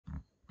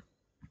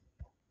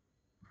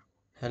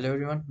Hello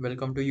everyone,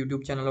 welcome to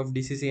YouTube channel of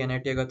DCC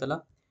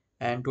NIT-A,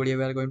 and today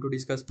we are going to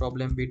discuss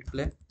problem bit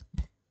play.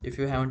 If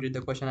you haven't read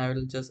the question, I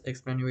will just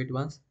explain you it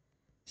once.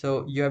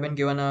 So you have been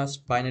given a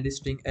binary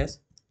string S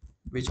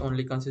which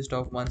only consists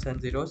of ones and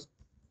zeros,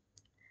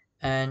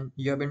 and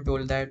you have been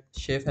told that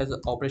chef has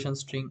an operation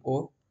string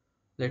O,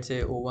 let's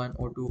say O1,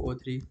 O2,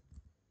 O3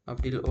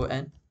 up till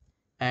On,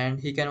 and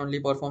he can only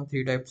perform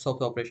three types of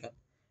operation.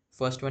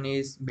 First one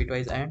is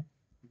bitwise AND,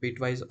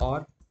 bitwise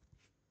or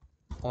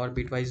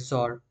bitwise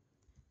XOR.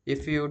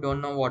 If you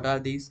don't know what are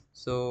these,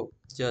 so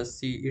just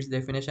see its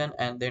definition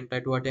and then try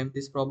to attempt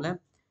this problem,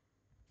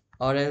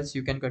 or else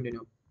you can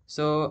continue.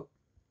 So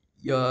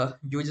you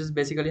just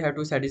basically have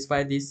to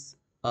satisfy these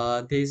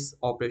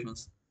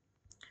operations.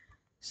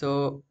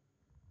 So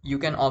you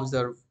can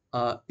observe,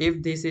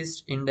 if this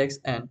is index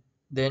n,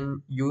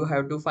 then you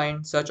have to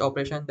find such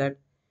operation that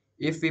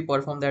if we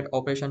perform that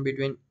operation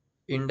between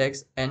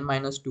index n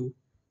minus 2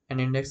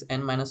 and index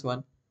n minus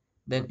 1,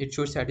 then it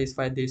should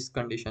satisfy this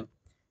condition.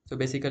 So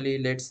basically,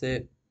 let's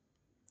say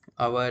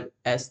our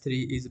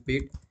S3 is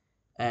bit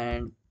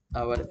and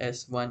our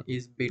S1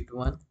 is bit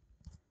 1,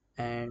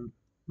 and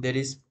there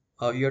is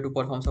you have to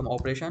perform some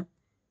operation,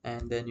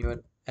 and then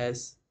your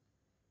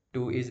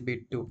S2 is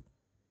bit 2.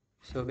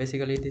 So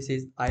basically this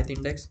is ith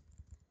index,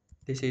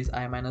 this is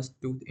I minus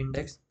 2th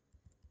index,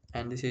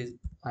 and this is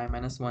I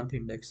minus 1th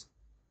index.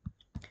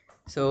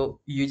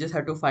 So you just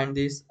have to find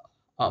these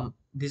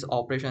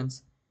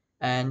operations,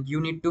 and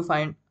you need to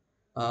find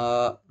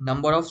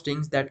number of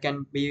strings that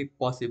can be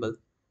possible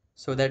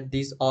so that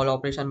these all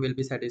operation will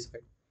be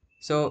satisfied.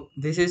 So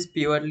this is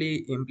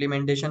purely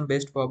implementation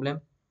based problem.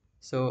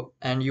 So,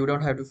 and you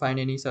don't have to find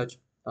any such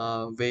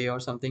way or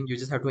something, you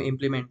just have to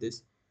implement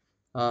this.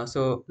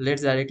 So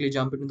let's directly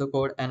jump into the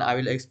code and I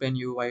will explain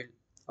you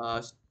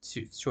while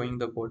showing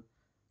the code.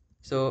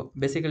 So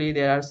basically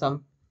there are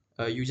some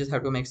you just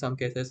have to make some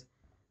cases.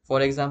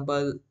 For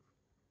example,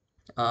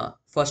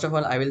 first of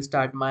all, I will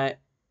start my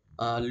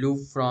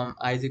loop from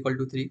I is equal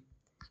to 3,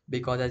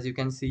 because as you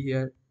can see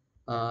here,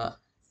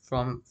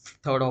 from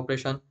third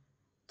operation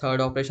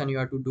you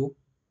have to do.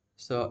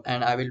 So,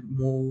 and I will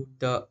move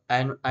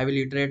and I will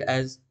iterate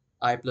as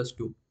I plus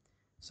 2.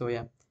 So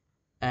yeah,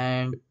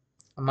 and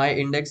my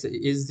index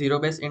is zero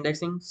based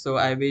indexing, so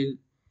I will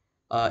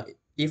uh,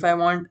 if I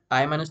want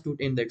I minus 2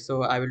 index,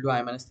 so I will do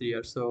I minus 3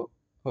 here. So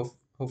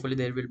hopefully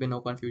there will be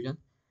no confusion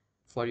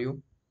for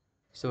you.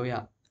 So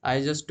yeah,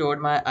 I just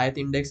stored my ith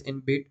index in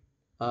bit,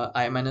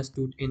 I minus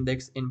 2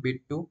 index in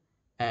bit 2,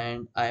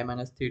 and I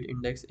minus 3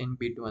 index in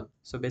bit 1.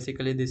 So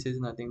basically this is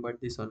nothing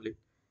but this only.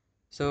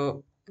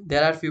 So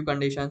there are few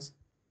conditions,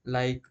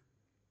 like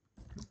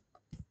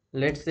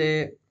let's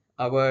say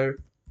our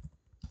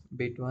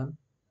bit 1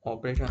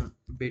 operation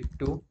bit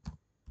 2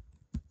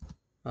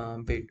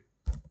 bit.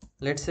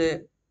 Let's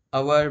say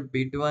our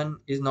bit 1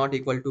 is not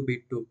equal to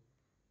bit 2.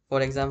 For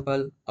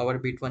example, our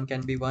bit 1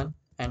 can be 1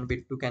 and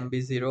bit 2 can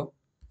be 0.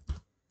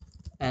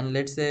 And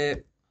let's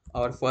say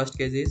our first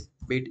case is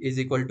bit is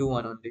equal to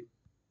 1 only.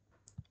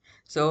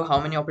 So how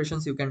many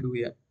operations you can do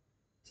here?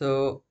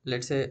 So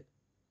let's say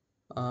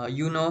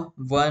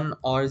 1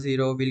 or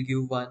 0 will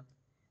give 1,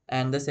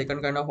 and the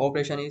second kind of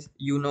operation is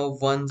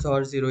 1s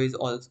or 0 is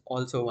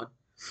also 1.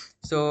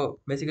 So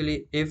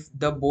basically if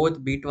the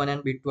both bit 1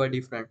 and bit 2 are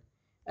different,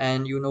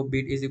 and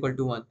bit is equal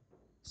to 1,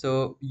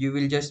 so you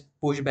will just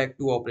push back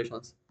two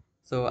operations.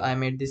 So I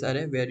made this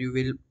array where you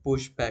will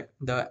push back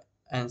the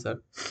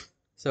answer.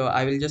 So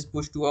I will just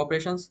push two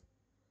operations,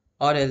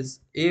 or else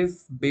if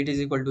bit is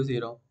equal to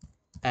 0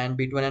 and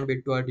bit 1 and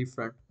bit 2 are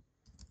different,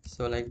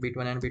 so like bit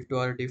 1 and bit 2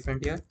 are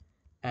different here,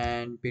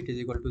 and bit is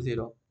equal to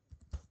 0,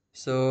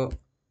 so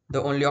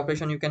the only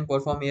operation you can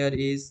perform here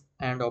is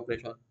AND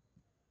operation.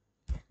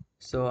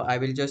 So I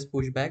will just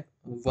push back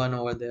 1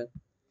 over there.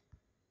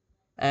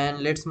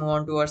 And let's move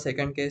on to our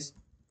second case.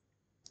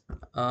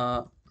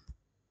 uh,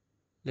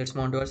 let's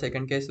move on to our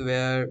second case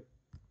where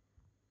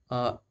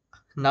uh,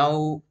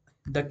 now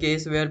the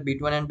case where bit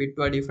 1 and bit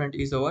 2 are different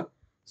is over.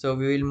 So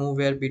we will move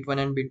where bit 1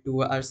 and bit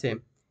 2 are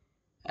same,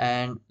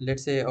 and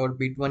let's say our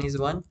bit 1 is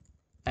 1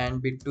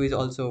 and bit 2 is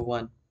also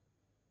 1,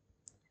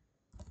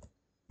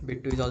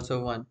 bit 2 is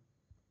also 1,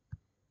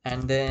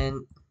 and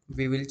then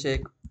we will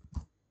check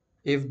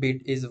if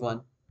bit is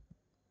 1.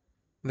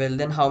 Well,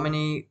 then how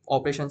many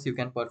operations you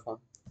can perform?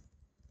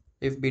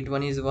 If bit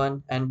 1 is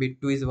 1 and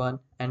bit 2 is 1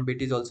 and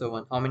bit is also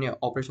 1, how many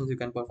operations you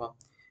can perform?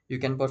 You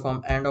can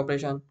perform AND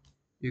operation,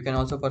 you can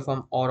also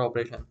perform OR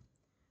operation,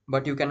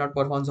 but you cannot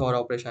perform XOR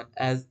operation,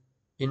 as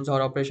in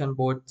XOR operation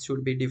both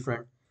should be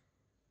different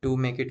to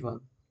make it 1.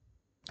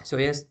 So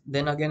yes,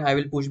 then again I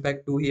will push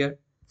back 2 here,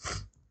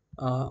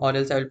 or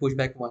else I will push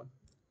back 1.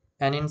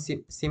 And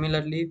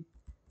similarly,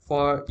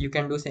 for you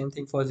can do same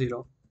thing for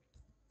 0.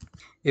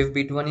 If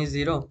bit 1 is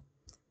 0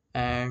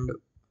 and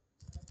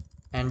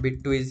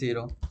bit 2 is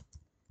 0,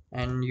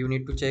 and you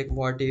need to check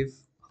what if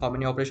how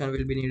many operation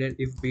will be needed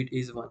if bit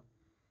is 1.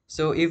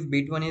 So if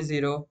bit 1 is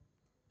 0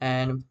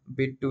 and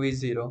bit 2 is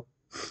 0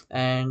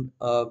 and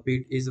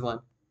bit is 1,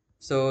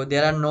 so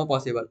there are no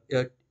possible,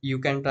 you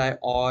can try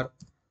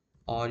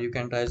or you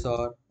can try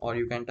XOR, or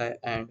you can try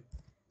AND.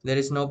 There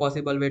is no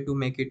possible way to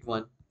make it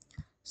 1.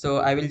 So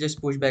I will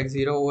just push back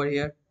 0 over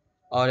here,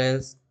 or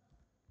else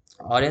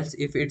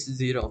if it's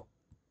 0,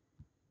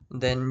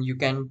 then you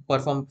can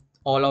perform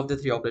all of the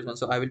 3 operations.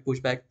 So I will push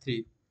back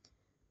 3,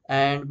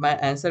 and my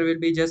answer will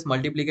be just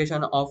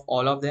multiplication of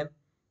all of them,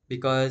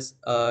 because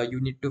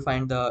you need to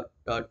find the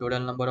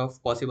total number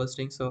of possible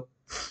strings. So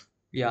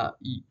yeah,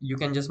 you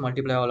can just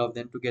multiply all of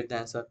them to get the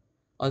answer.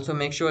 Also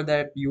make sure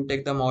that you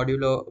take the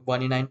modulo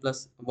 1 in 9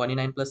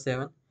 plus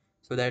 7,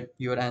 so that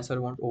your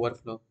answer won't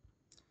overflow.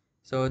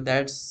 So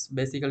that's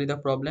basically the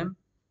problem.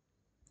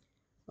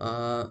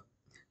 uh,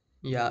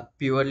 yeah,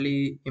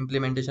 purely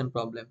implementation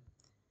problem.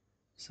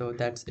 So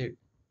that's it.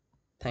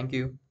 Thank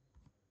you.